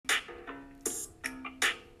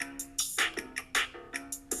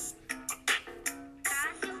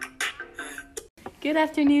Good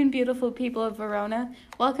afternoon, beautiful people of Verona.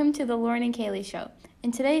 Welcome to the Lauren and Kaylee Show.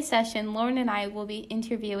 In today's session, Lauren and I will be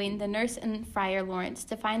interviewing the nurse and Friar Lawrence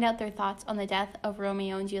to find out their thoughts on the death of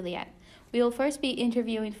Romeo and Juliet. We will first be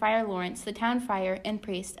interviewing Friar Lawrence, the town friar and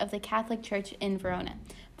priest of the Catholic Church in Verona,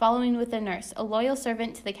 following with the nurse, a loyal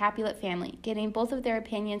servant to the Capulet family, getting both of their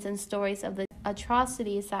opinions and stories of the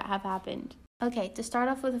atrocities that have happened. Okay, to start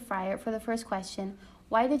off with the friar, for the first question,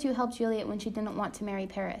 why did you help Juliet when she didn't want to marry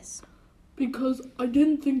Paris? Because I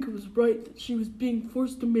didn't think it was right that she was being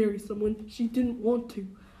forced to marry someone she didn't want to.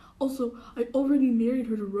 Also, I already married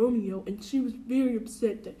her to Romeo, and she was very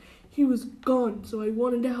upset that he was gone, so I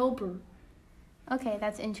wanted to help her. Okay,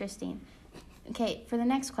 that's interesting. Okay, for the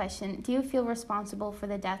next question, do you feel responsible for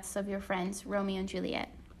the deaths of your friends, Romeo and Juliet?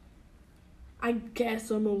 I guess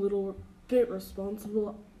I'm a little bit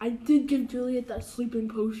responsible. I did give Juliet that sleeping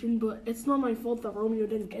potion, but it's not my fault that Romeo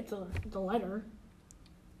didn't get the letter.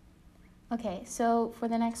 Okay, so for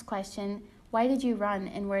the next question, why did you run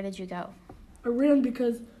and where did you go? I ran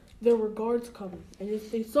because there were guards coming, and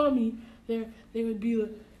if they saw me there, they would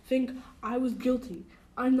think I was guilty.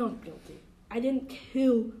 I'm not guilty. I didn't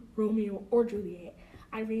kill Romeo or Juliet.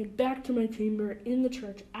 I ran back to my chamber in the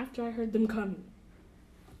church after I heard them coming.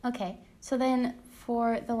 Okay, so then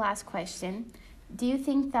for the last question, do you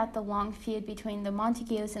think that the long feud between the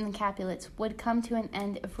Montagues and the Capulets would come to an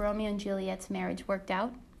end if Romeo and Juliet's marriage worked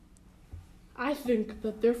out? I think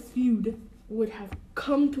that their feud would have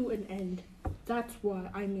come to an end. That's why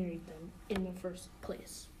I married them in the first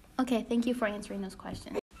place. Okay, thank you for answering those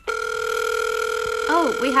questions.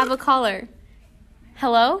 Oh, we have a caller.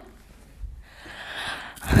 Hello?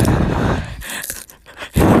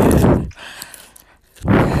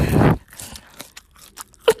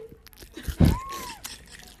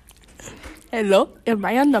 Hello, am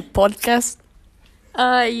I on the podcast?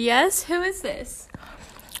 Yes, who is this?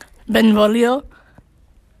 Benvolio?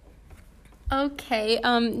 Okay,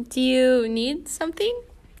 do you need something?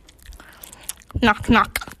 Knock,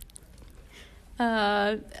 knock.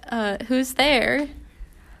 Who's there?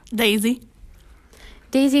 Daisy?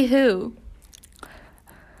 Daisy who?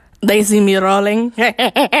 Daisy me rolling.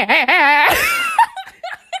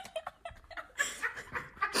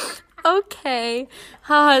 Okay.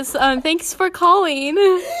 Thanks for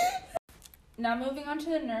calling. Now moving on to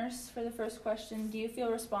the nurse for the first question. Do you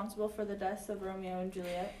feel responsible for the deaths of Romeo and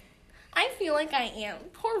Juliet? I feel like I am.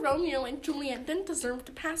 Poor Romeo and Juliet didn't deserve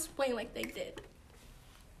to pass away like they did.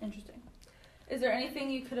 Interesting. Is there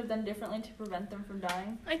anything you could have done differently to prevent them from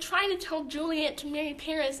dying? I tried to tell Juliet to marry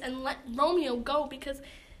Paris and let Romeo go because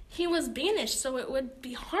he was banished, so it would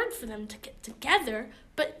be hard for them to get together,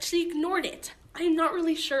 but she ignored it. I'm not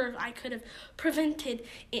really sure if I could have prevented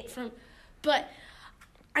it but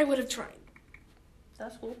I would have tried.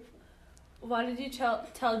 That's cool. Why did you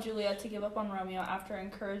tell Juliet to give up on Romeo after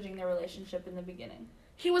encouraging their relationship in the beginning?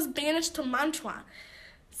 He was banished to Mantua,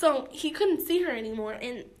 so he couldn't see her anymore,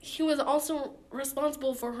 and he was also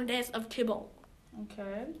responsible for her death of Tybalt.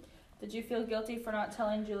 Okay. Did you feel guilty for not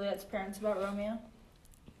telling Juliet's parents about Romeo?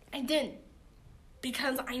 I didn't,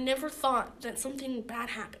 because I never thought that something bad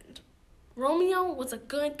happened. Romeo was a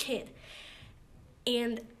good kid,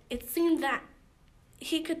 and it seemed that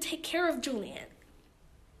he could take care of Juliet.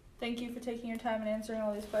 Thank you for taking your time and answering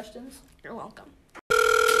all these questions. You're welcome.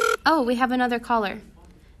 Oh, we have another caller.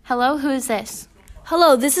 Hello, who is this?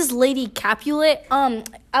 Hello, this is Lady Capulet.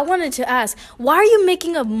 I wanted to ask, why are you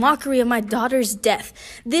making a mockery of my daughter's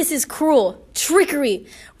death? This is cruel, trickery.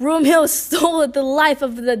 Romeo stole the life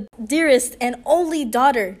of the dearest and only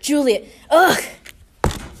daughter, Juliet. Ugh!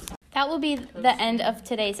 That will be the end of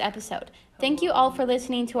today's episode. Thank you all for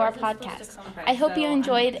listening to our podcast. I hope you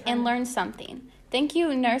enjoyed and learned something. Thank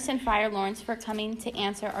you, Nurse and Friar Lawrence, for coming to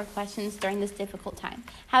answer our questions during this difficult time.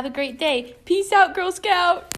 Have a great day. Peace out, Girl Scout!